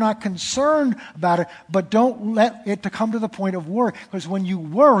 Doesn't mean we're not concerned about it, but don't let it to come to the point of worry. Because when you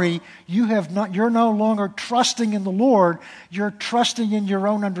worry, you're no longer trusting in the Lord. You're trusting in your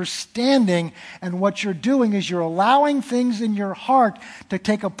own understanding. And what you're doing is you're allowing things in your heart to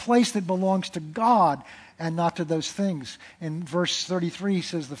take a place that belongs to God and not to those things. In verse 33, he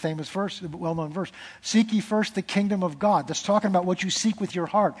says the famous verse, the well-known verse, "Seek ye first the kingdom of God." That's talking about what you seek with your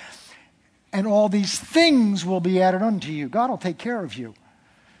heart. "And all these things will be added unto you." God will take care of you.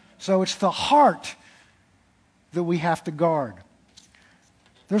 So it's the heart that we have to guard.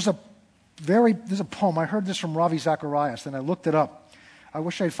 There's a poem. I heard this from Ravi Zacharias, and I looked it up. I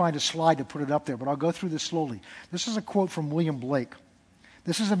wish I'd find a slide to put it up there, but I'll go through this slowly. This is a quote from William Blake.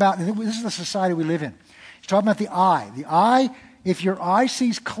 This is the society we live in. He's talking about the eye. The eye, if your eye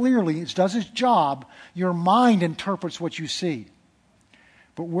sees clearly, it does its job, your mind interprets what you see.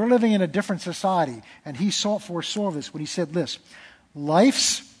 But we're living in a different society, and he foresaw this when he said this: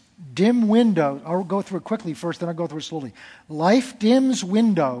 life's dim windows, I'll go through it quickly first, then I'll go through it slowly. Life dims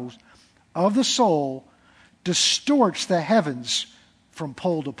windows of the soul, distorts the heavens from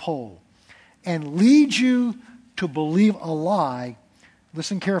pole to pole, and leads you to believe a lie,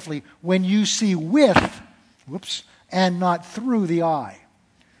 listen carefully, when you see with, and not through the eye.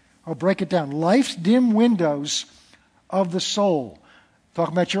 I'll break it down. Life's dim windows of the soul.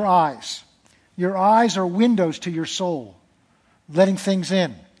 Talking about your eyes. Your eyes are windows to your soul, letting things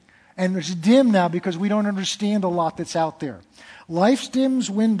in. And it's dim now because we don't understand a lot that's out there. Life's dim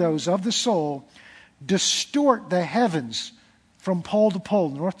windows of the soul distort the heavens from pole to pole,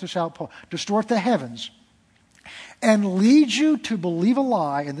 north to south pole. Distort the heavens and lead you to believe a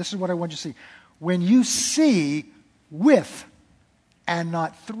lie, and this is what I want you to see, when you see with and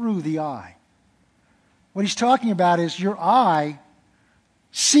not through the eye. What he's talking about is your eye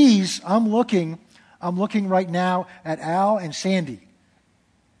sees, I'm looking right now at Al and Sandy.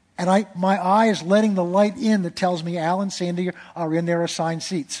 And my eye is letting the light in that tells me Al and Sandy are in their assigned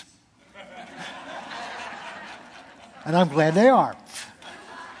seats. And I'm glad they are,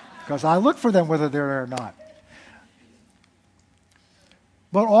 because I look for them whether they're there or not.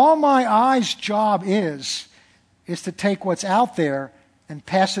 But all my eye's job is to take what's out there and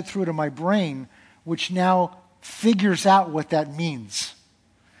pass it through to my brain, which now figures out what that means.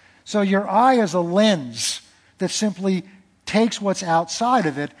 So your eye is a lens that simply takes what's outside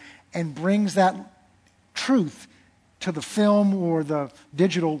of it and brings that truth to the film or the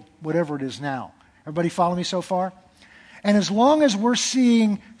digital, whatever it is now. Everybody follow me so far? And as long as we're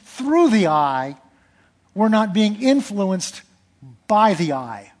seeing through the eye, we're not being influenced by the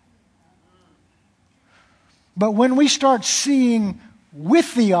eye. But when we start seeing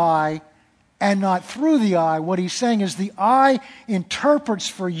with the eye and not through the eye, what he's saying is the eye interprets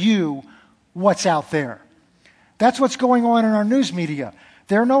for you what's out there. That's what's going on in our news media.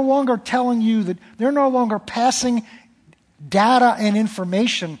 They're no longer telling you that, they're no longer passing data and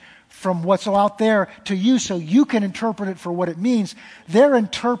information from what's out there to you so you can interpret it for what it means. They're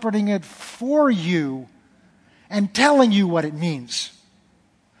interpreting it for you and telling you what it means.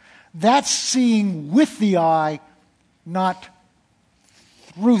 That's seeing with the eye, not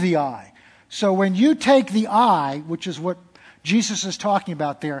through the eye. So when you take the eye, which is what Jesus is talking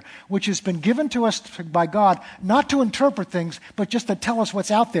about there, which has been given to us by God, not to interpret things, but just to tell us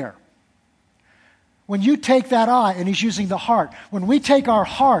what's out there. When you take that eye, and he's using the heart, when we take our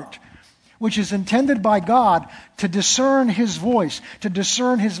heart, which is intended by God to discern his voice, to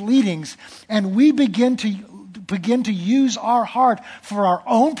discern his leadings, and we begin to use our heart for our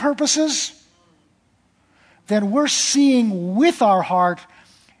own purposes, then we're seeing with our heart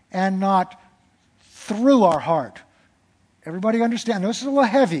and not through our heart. Everybody understand? I know this is a little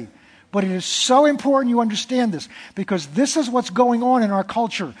heavy, but it is so important you understand this, because this is what's going on in our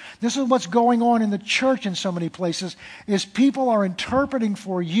culture. This is what's going on in the church in so many places, is people are interpreting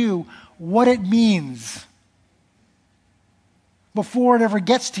for you what it means before it ever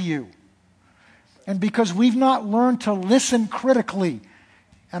gets to you. And because we've not learned to listen critically,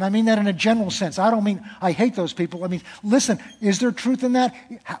 and I mean that in a general sense. I don't mean I hate those people. I mean, listen, is there truth in that?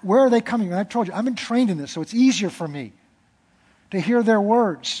 Where are they coming from? And I've told you, I've been trained in this, so it's easier for me to hear their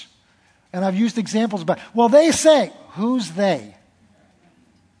words. And I've used examples about, well, they say, who's they?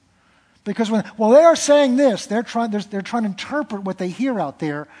 Because they are saying this, they're trying to interpret what they hear out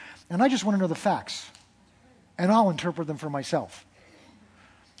there, and I just want to know the facts. And I'll interpret them for myself.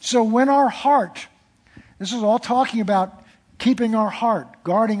 So when our heart, this is all talking about keeping our heart,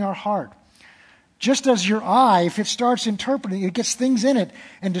 guarding our heart. Just as your eye, if it starts interpreting, it gets things in it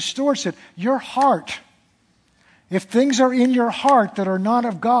and distorts it. Your heart If things are in your heart that are not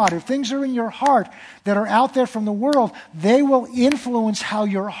of God, if things are in your heart that are out there from the world, they will influence how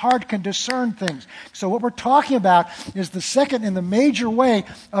your heart can discern things. So what we're talking about is the second and the major way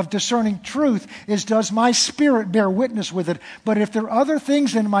of discerning truth is, does my spirit bear witness with it? But if there are other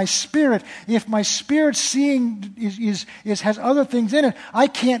things in my spirit, if my spirit seeing has other things in it, I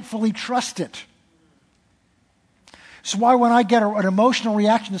can't fully trust it. So why when I get an emotional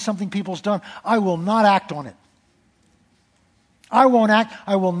reaction to something people's done, I will not act on it. I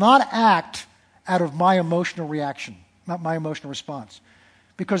will not act out of my emotional reaction, not my emotional response.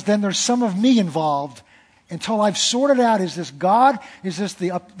 Because then there's some of me involved until I've sorted out, is this God? Is this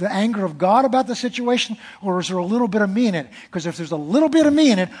the anger of God about the situation? Or is there a little bit of me in it? Because if there's a little bit of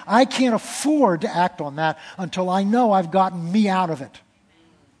me in it, I can't afford to act on that until I know I've gotten me out of it.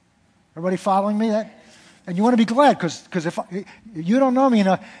 Everybody following me? And you want to be glad, because if you don't know me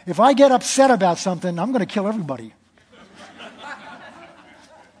enough, if I get upset about something, I'm going to kill everybody.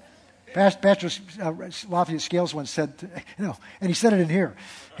 Pastor Lafayette Scales once said, and he said it in here.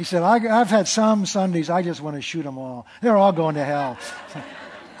 He said, I've had some Sundays, I just want to shoot them all. They're all going to hell.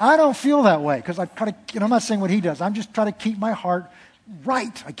 I don't feel that way, because I try to, I'm not saying what he does. I'm just trying to keep my heart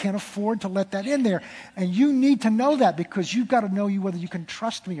right. I can't afford to let that in there. And you need to know that, because you've got to know whether you can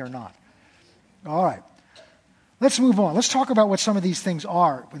trust me or not. All right. Let's move on. Let's talk about what some of these things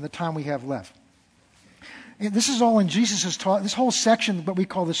are in the time we have left. This is all in Jesus' talk. This whole section, what we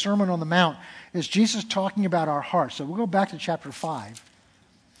call the Sermon on the Mount, is Jesus talking about our hearts. So we'll go back to chapter 5.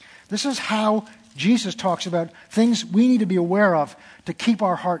 This is how Jesus talks about things we need to be aware of to keep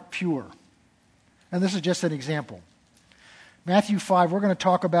our heart pure. And this is just an example. Matthew 5, we're going to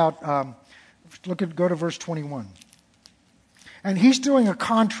talk about, go to verse 21. And he's doing a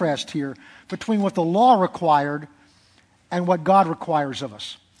contrast here between what the law required and what God requires of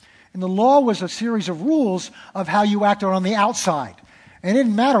us. And the law was a series of rules of how you acted on the outside. And it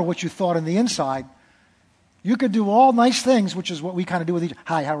didn't matter what you thought on the inside. You could do all nice things, which is what we kind of do with each other.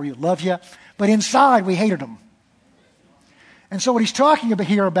 Hi, how are you? Love you. But inside, we hated them. And so what he's talking about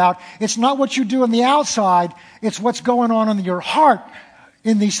here about, it's not what you do on the outside, it's what's going on in your heart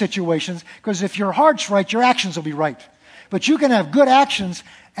in these situations. Because if your heart's right, your actions will be right. But you can have good actions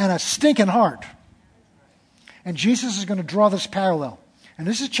and a stinking heart. And Jesus is going to draw this parallel. And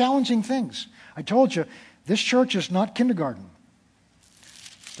this is challenging things. I told you, this church is not kindergarten.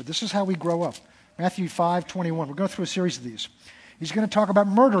 But this is how we grow up. Matthew 5:21. We'll go through a series of these. He's going to talk about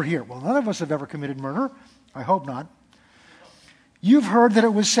murder here. Well, none of us have ever committed murder. I hope not. You've heard that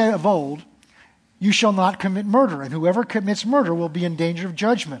it was said of old, you shall not commit murder, and whoever commits murder will be in danger of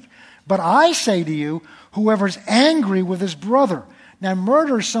judgment. But I say to you, whoever's angry with his brother. Now,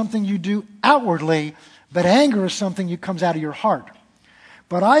 murder is something you do outwardly, but anger is something that comes out of your heart.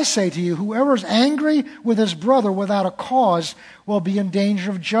 But I say to you, whoever is angry with his brother without a cause will be in danger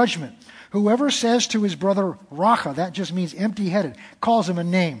of judgment. Whoever says to his brother, Racha, that just means empty-headed, calls him a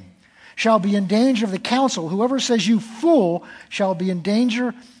name, shall be in danger of the council. Whoever says, you fool, shall be in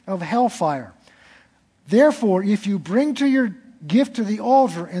danger of hellfire. Therefore, if you bring to your gift to the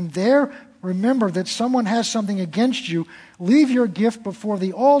altar and there remember that someone has something against you, leave your gift before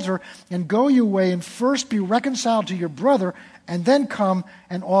the altar and go your way and first be reconciled to your brother and then come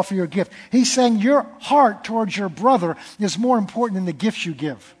and offer your gift. He's saying your heart towards your brother is more important than the gifts you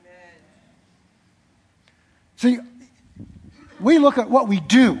give. See, we look at what we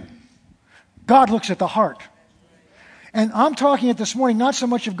do. God looks at the heart. And I'm talking it this morning not so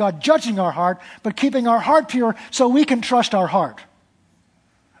much of God judging our heart, but keeping our heart pure so we can trust our heart.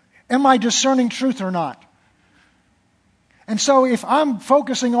 Am I discerning truth or not? And so if I'm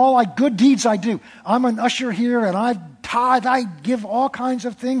focusing all like good deeds I do, I'm an usher here and I tithe, I give all kinds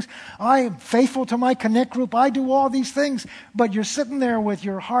of things. I am faithful to my Connect group. I do all these things. But you're sitting there with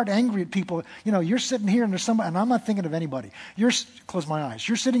your heart angry at people. You know, you're sitting here and there's somebody, and I'm not thinking of anybody. Close my eyes.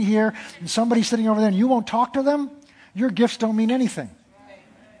 You're sitting here and somebody's sitting over there and you won't talk to them. Your gifts don't mean anything.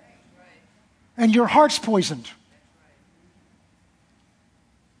 And your heart's poisoned.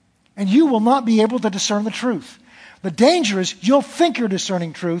 And you will not be able to discern the truth. The danger is you'll think you're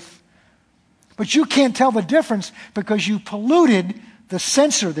discerning truth, but you can't tell the difference because you polluted the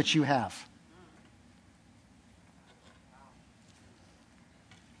sensor that you have.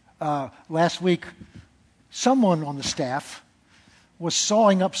 Last week, someone on the staff was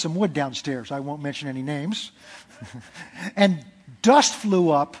sawing up some wood downstairs. I won't mention any names. And dust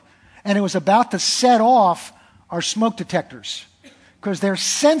flew up, and it was about to set off our smoke detectors because they're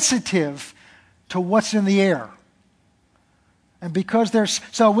sensitive to what's in the air. And because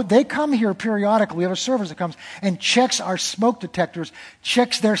so they come here periodically. We have a service that comes and checks our smoke detectors,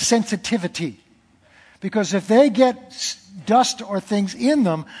 checks their sensitivity. Because if they get dust or things in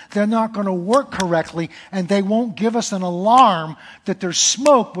them, they're not going to work correctly, and they won't give us an alarm that there's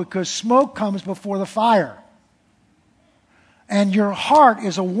smoke, because smoke comes before the fire. And your heart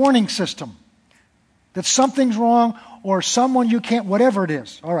is a warning system that something's wrong or someone you can't, whatever it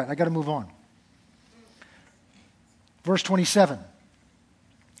is. All right, I got to move on. Verse 27.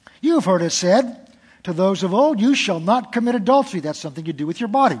 You have heard it said to those of old, you shall not commit adultery. That's something you do with your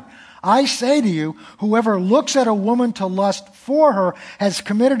body. I say to you, whoever looks at a woman to lust for her has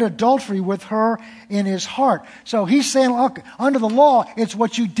committed adultery with her in his heart. So he's saying, look, under the law, it's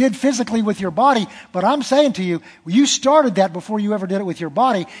what you did physically with your body. But I'm saying to you, you started that before you ever did it with your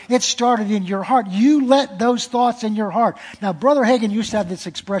body. It started in your heart. You let those thoughts in your heart. Now, Brother Hagin used to have this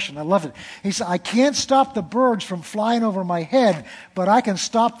expression. I love it. He said, I can't stop the birds from flying over my head, but I can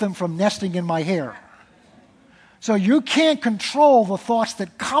stop them from nesting in my hair. So you can't control the thoughts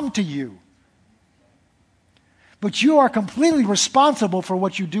that come to you. But you are completely responsible for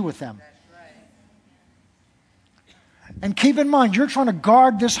what you do with them. And keep in mind, you're trying to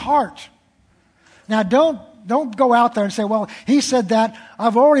guard this heart. Now don't go out there and say, well, he said that.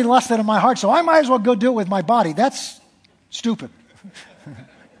 I've already lusted in my heart, so I might as well go do it with my body. That's stupid.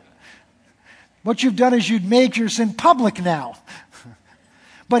 What you've done is you've made your sin public now.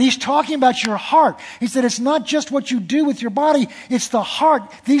 But he's talking about your heart. He said it's not just what you do with your body, it's the heart.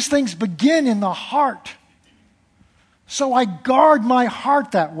 These things begin in the heart. So I guard my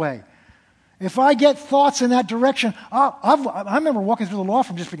heart that way. If I get thoughts in that direction, I remember walking through the law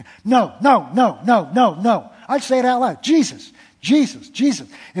firm just thinking, no. I'd say it out loud. Jesus.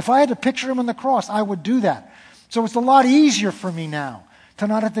 If I had to picture him on the cross, I would do that. So it's a lot easier for me now to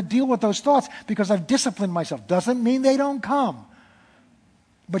not have to deal with those thoughts because I've disciplined myself. Doesn't mean they don't come.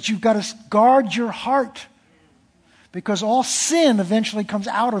 But you've got to guard your heart, because all sin eventually comes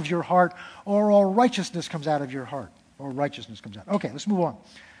out of your heart, or all righteousness comes out of your heart, or righteousness comes out. Okay, let's move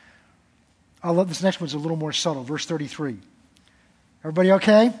on. This next one's a little more subtle. Verse 33. Everybody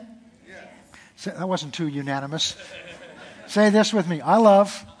okay? Yes. That wasn't too unanimous. Say this with me. I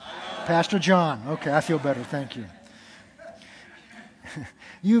love Pastor John. Okay, I feel better. Thank you.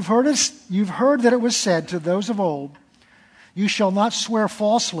 You've heard that it was said to those of old, you shall not swear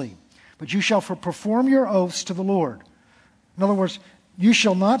falsely, but you shall perform your oaths to the Lord. In other words, you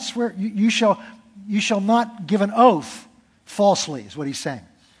shall not swear, you shall not give an oath falsely, is what he's saying.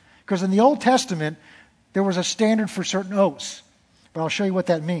 Because in the Old Testament, there was a standard for certain oaths. But I'll show you what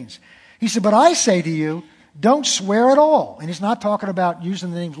that means. He said, but I say to you, don't swear at all. And he's not talking about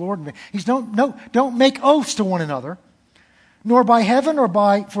using the names Lord and me. Don't make oaths to one another. Nor by heaven,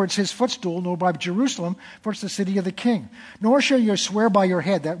 for it's his footstool, nor by Jerusalem, for it's the city of the king. Nor shall you swear by your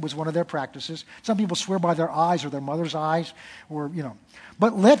head. That was one of their practices. Some people swear by their eyes or their mother's eyes,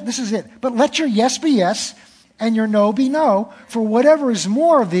 this is it. But let your yes be yes, and your no be no, for whatever is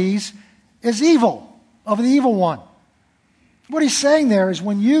more of these is evil, of the evil one. What he's saying there is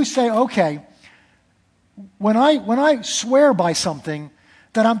when you say, okay, when I swear by something,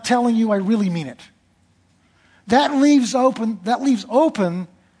 that I'm telling you I really mean it. That leaves open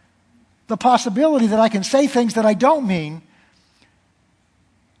the possibility that I can say things that I don't mean,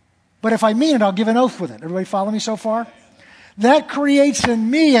 but if I mean it, I'll give an oath with it. Everybody follow me so far? That creates in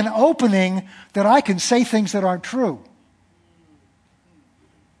me an opening that I can say things that aren't true.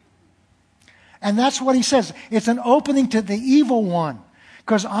 And that's what he says. It's an opening to the evil one.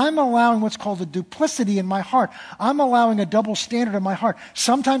 Because I'm allowing what's called a duplicity in my heart. I'm allowing a double standard in my heart.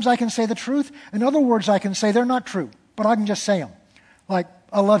 Sometimes I can say the truth. In other words, I can say they're not true. But I can just say them. Like,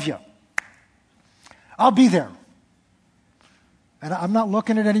 I love you. I'll be there. And I'm not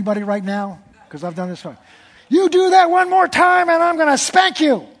looking at anybody right now because I've done this. You do that one more time and I'm going to spank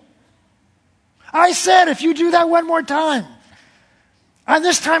you. I said if you do that one more time. And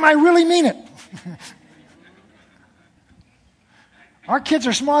this time I really mean it. Our kids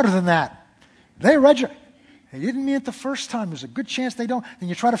are smarter than that. They didn't mean it the first time. There's a good chance they don't. Then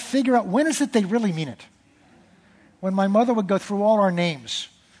you try to figure out when is it they really mean it. When my mother would go through all our names,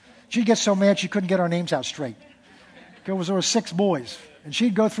 she'd get so mad she couldn't get our names out straight. There were 6 boys, and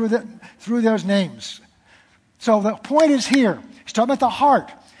she'd go through those names. So the point is here. He's talking about the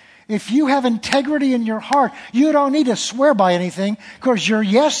heart. If you have integrity in your heart, you don't need to swear by anything because your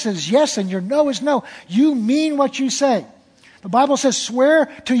yes is yes and your no is no. You mean what you say. The Bible says, swear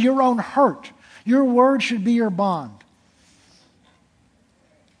to your own hurt. Your word should be your bond.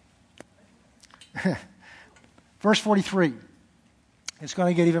 Verse 43. It's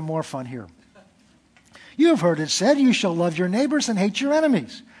going to get even more fun here. You have heard it said, you shall love your neighbors and hate your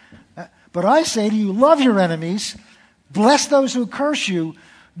enemies. But I say to you, love your enemies, bless those who curse you,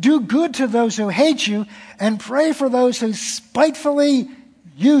 Do good to those who hate you, and pray for those who spitefully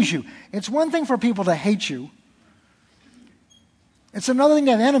use you. It's one thing for people to hate you. It's another thing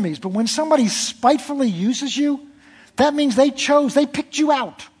to have enemies. But when somebody spitefully uses you, that means they picked you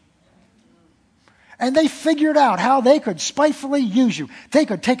out. And they figured out how they could spitefully use you. They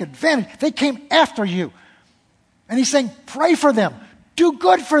could take advantage. They came after you. And he's saying, pray for them. Do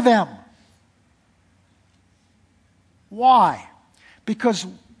good for them. Why? Because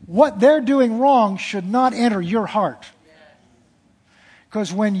what they're doing wrong should not enter your heart.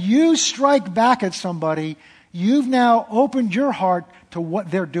 Because when you strike back at somebody, you've now opened your heart to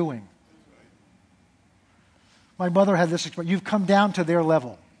what they're doing. My mother had this expression, you've come down to their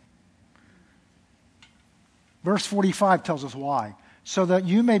level. Verse 45 tells us why. So that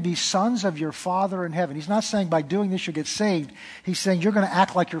you may be sons of your Father in heaven. He's not saying by doing this you'll get saved. He's saying you're going to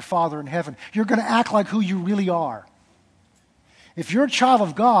act like your Father in heaven. You're going to act like who you really are. If you're a child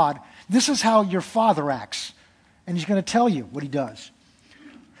of God, this is how your Father acts. And he's going to tell you what he does.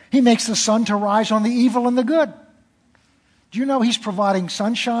 He makes the sun to rise on the evil and the good. Do you know he's providing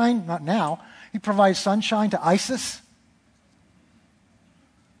sunshine? Not now. He provides sunshine to ISIS.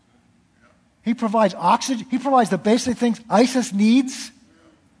 He provides oxygen. He provides the basic things ISIS needs.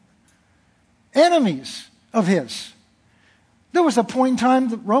 Enemies of his. There was a point in time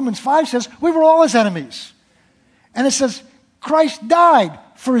that Romans 5 says we were all his enemies. And it says Christ died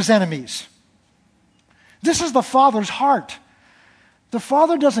for his enemies. This is the Father's heart. The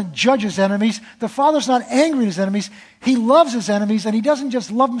Father doesn't judge his enemies. The Father's not angry at his enemies. He loves his enemies, and he doesn't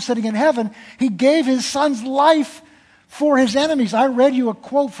just love them sitting in heaven. He gave his Son's life for his enemies. I read you a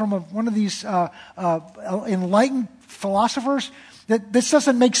quote from one of these enlightened philosophers that this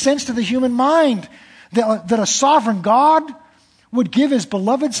doesn't make sense to the human mind. That a sovereign God would give his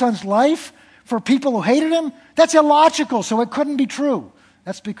beloved Son's life for people who hated him? That's illogical, so it couldn't be true.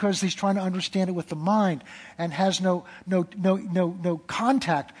 That's because he's trying to understand it with the mind and has no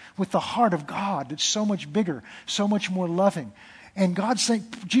contact with the heart of God that's so much bigger, so much more loving. And God's saying,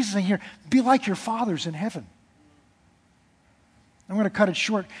 Jesus is saying here, be like your fathers in heaven. I'm going to cut it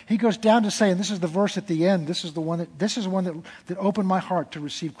short. He goes down to say, and this is the verse at the end, this is one that opened my heart to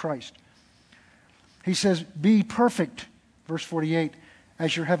receive Christ. He says, be perfect, verse 48,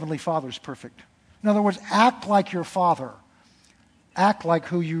 as your heavenly Father is perfect. In other words, act like your Father. Act like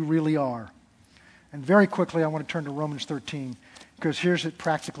who you really are. And very quickly, I want to turn to Romans 13, because here's it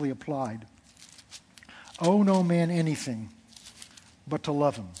practically applied. Owe no man anything but to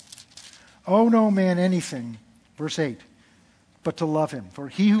love him. Owe no man anything, verse 8, but to love him. For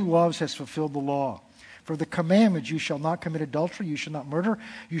he who loves has fulfilled the law. For the commandment, you shall not commit adultery, you shall not murder,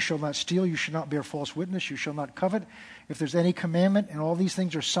 you shall not steal, you shall not bear false witness, you shall not covet. If there's any commandment, and all these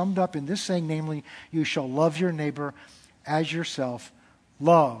things are summed up in this saying, namely, you shall love your neighbor as yourself.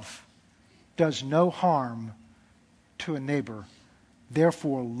 Love does no harm to a neighbor.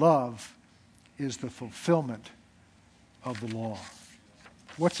 Therefore, love is the fulfillment of the law.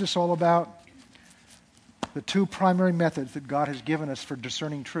 What's this all about? The two primary methods that God has given us for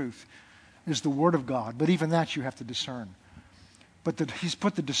discerning truth is the Word of God, but even that you have to discern. But He's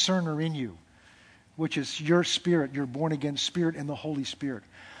put the discerner in you, which is your spirit, your born-again spirit, and the Holy Spirit.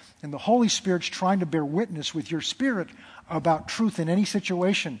 And the Holy Spirit's trying to bear witness with your spirit about truth in any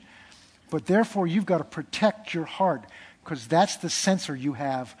situation. But therefore, you've got to protect your heart, because that's the sensor you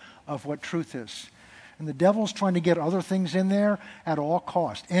have of what truth is. And the devil's trying to get other things in there at all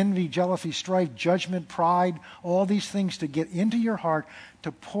cost. Envy, jealousy, strife, judgment, pride, all these things to get into your heart,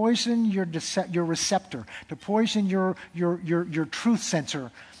 to poison your receptor, to poison your truth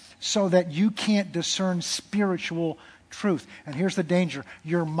sensor, so that you can't discern spiritual truth. And here's the danger.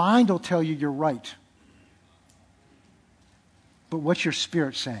 Your mind will tell you you're right. But what's your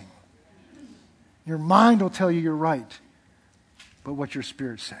spirit saying? Your mind will tell you you're right. But what's your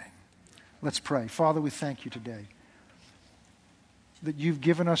spirit saying? Let's pray. Father, we thank you today that you've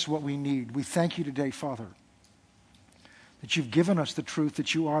given us what we need. We thank you today, Father, that you've given us the truth,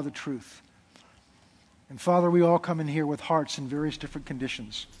 that you are the truth. And Father, we all come in here with hearts in various different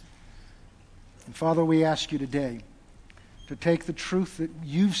conditions. And Father, we ask you today to take the truth that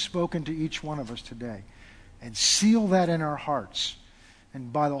you've spoken to each one of us today and seal that in our hearts.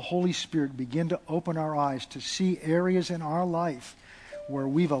 And by the Holy Spirit, begin to open our eyes to see areas in our life where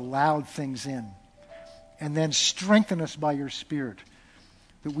we've allowed things in. And then strengthen us by your Spirit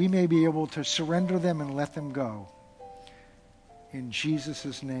that we may be able to surrender them and let them go. In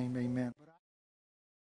Jesus' name, amen.